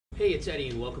Hey, it's Eddie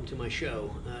and welcome to my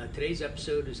show. Today's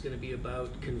episode is going to be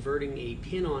about converting a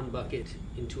pin-on bucket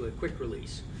into a quick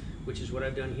release, which is what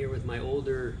I've done here with my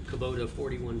older Kubota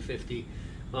 4150.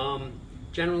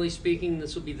 Generally speaking,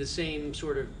 this will be the same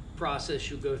sort of process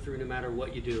you'll go through no matter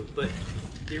what you do. But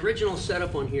the original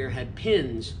setup on here had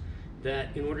pins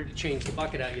that in order to change the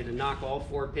bucket out, you had to knock all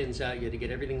 4 pins out, you had to get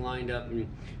everything lined up and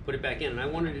put it back in. And I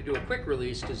wanted to do a quick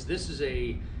release because this is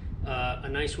a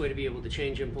nice way to be able to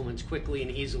change implements quickly and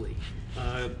easily.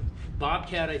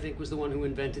 Bobcat, I think, was the one who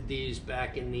invented these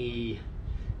back in the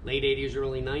late 80s,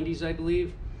 early 90s, I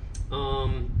believe.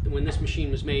 When this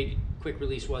machine was made, quick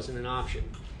release wasn't an option.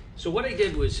 So what I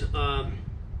did was,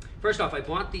 first off, I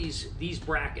bought these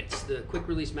brackets. The quick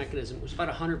release mechanism was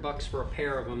about $100 for a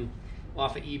pair of them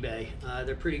off of eBay.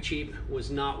 They're pretty cheap.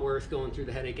 Was not worth going through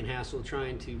the headache and hassle of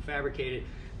trying to fabricate it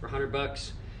for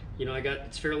 $100. You know,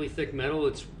 it's fairly thick metal,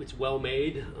 it's well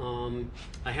made.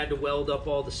 I had to weld up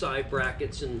all the side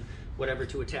brackets and whatever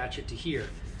to attach it to here.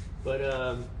 But,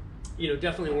 you know,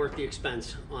 definitely worth the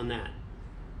expense on that.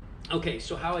 Okay,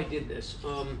 so how I did this.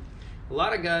 A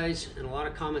lot of guys and a lot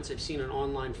of comments I've seen on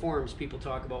online forums, people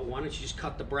talk about, why don't you just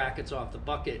cut the brackets off the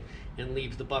bucket and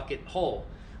leave the bucket whole?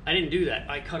 I didn't do that.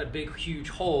 I cut a big, huge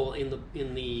hole in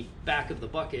the back of the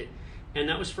bucket, and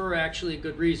that was for actually a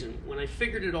good reason. When I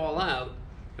figured it all out,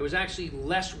 it was actually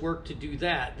less work to do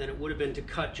that than it would have been to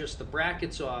cut just the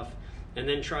brackets off and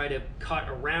then try to cut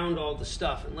around all the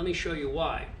stuff. And let me show you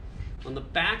why. On the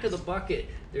back of the bucket,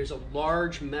 there's a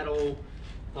large metal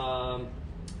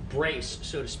brace,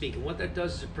 so to speak. And what that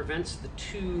does is it prevents the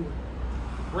 2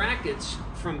 brackets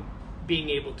from being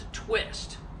able to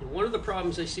twist. And one of the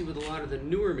problems I see with a lot of the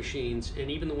newer machines,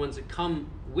 and even the ones that come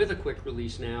with a quick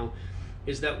release now,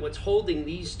 is that what's holding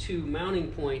these 2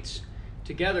 mounting points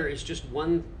together is just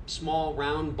one small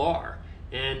round bar,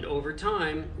 and over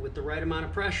time, with the right amount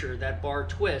of pressure, that bar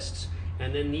twists,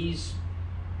 and then these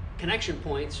connection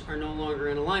points are no longer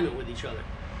in alignment with each other.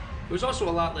 There was also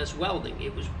a lot less welding.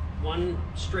 It was one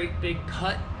straight big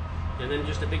cut and then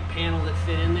just a big panel that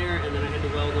fit in there, and then I had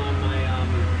to weld on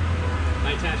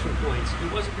my attachment points.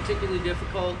 It wasn't particularly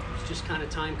difficult, it was just kind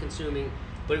of time consuming,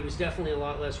 but it was definitely a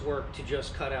lot less work to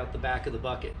just cut out the back of the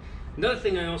bucket. Another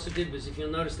thing I also did was, if you'll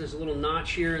notice, there's a little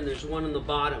notch here and there's one on the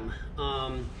bottom.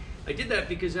 I did that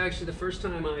because actually the first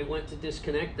time I went to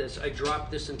disconnect this, I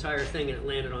dropped this entire thing and it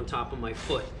landed on top of my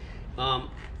foot.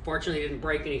 Fortunately, it didn't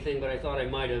break anything, but I thought I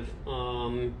might have.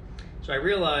 So I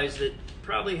realized that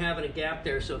probably having a gap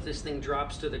there, so if this thing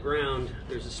drops to the ground,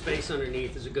 there's a space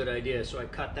underneath, is a good idea. So I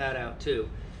cut that out too.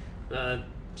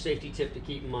 Safety tip to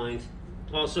keep in mind.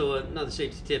 Also, another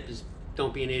safety tip is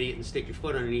don't be an idiot and stick your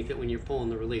foot underneath it when you're pulling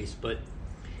the release, but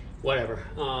whatever.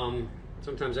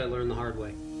 Sometimes I learn the hard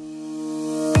way.